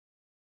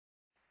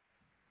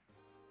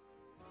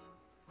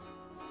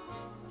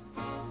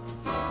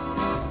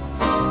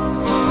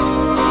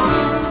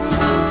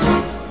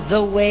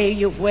The way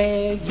you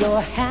wear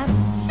your hat,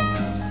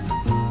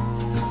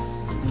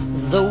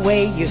 the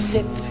way you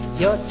sip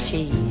your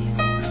tea,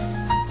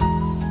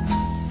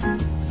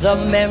 the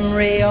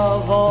memory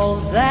of all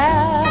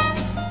that.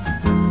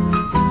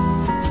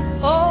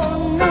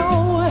 Oh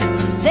no,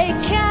 they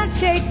can't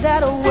take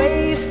that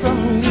away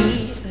from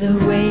me. The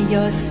way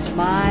your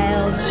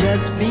smile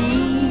just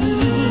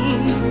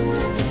beams,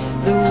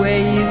 the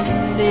way you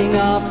sing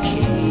off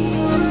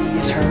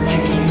keys,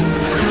 hurricane,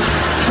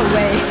 the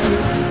way you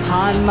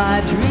haunt my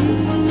dreams.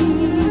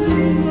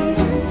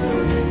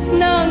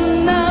 No,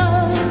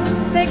 no,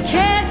 they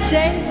can't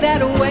take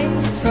that away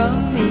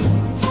from me.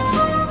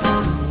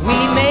 We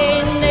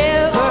may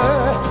never,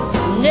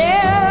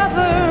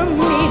 never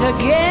meet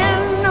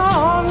again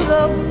on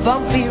the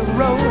bumpy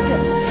road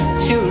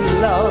to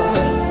love.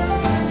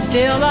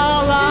 Still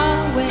I'll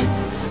always,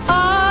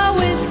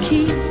 always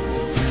keep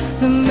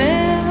the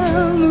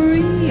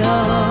memory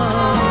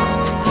of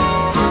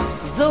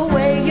the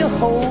way you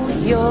hold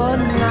your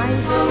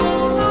knife,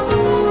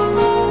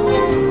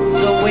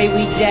 the way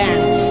we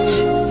danced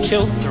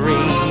till 3,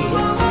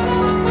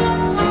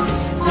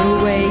 the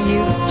way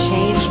you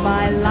changed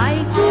my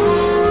life.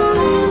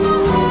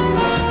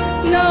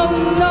 No,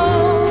 no,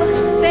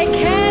 they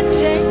can't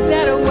take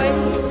that away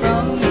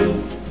from me.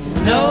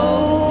 No,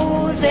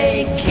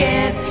 they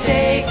can't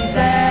take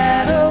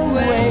that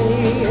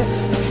away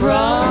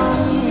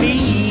from me.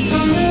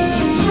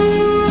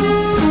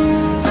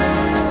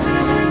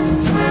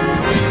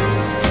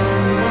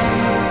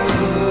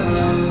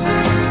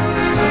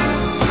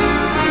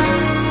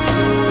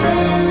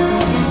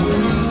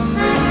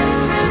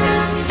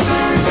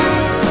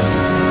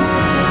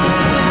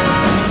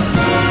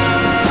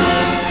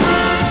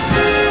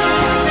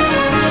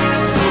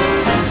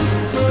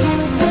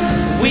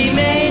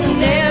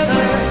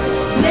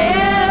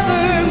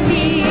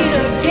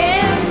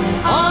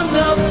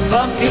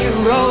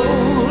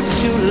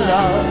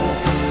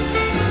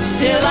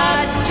 Still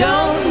I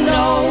don't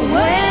know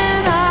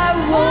when I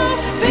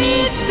won't be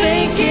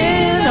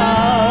thinking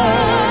of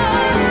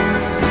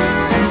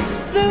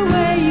the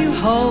way you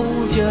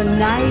hold your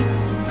knife,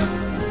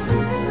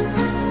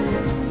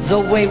 the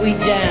way we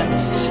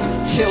danced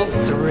till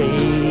 3,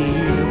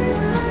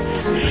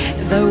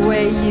 the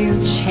way you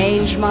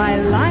changed my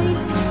life.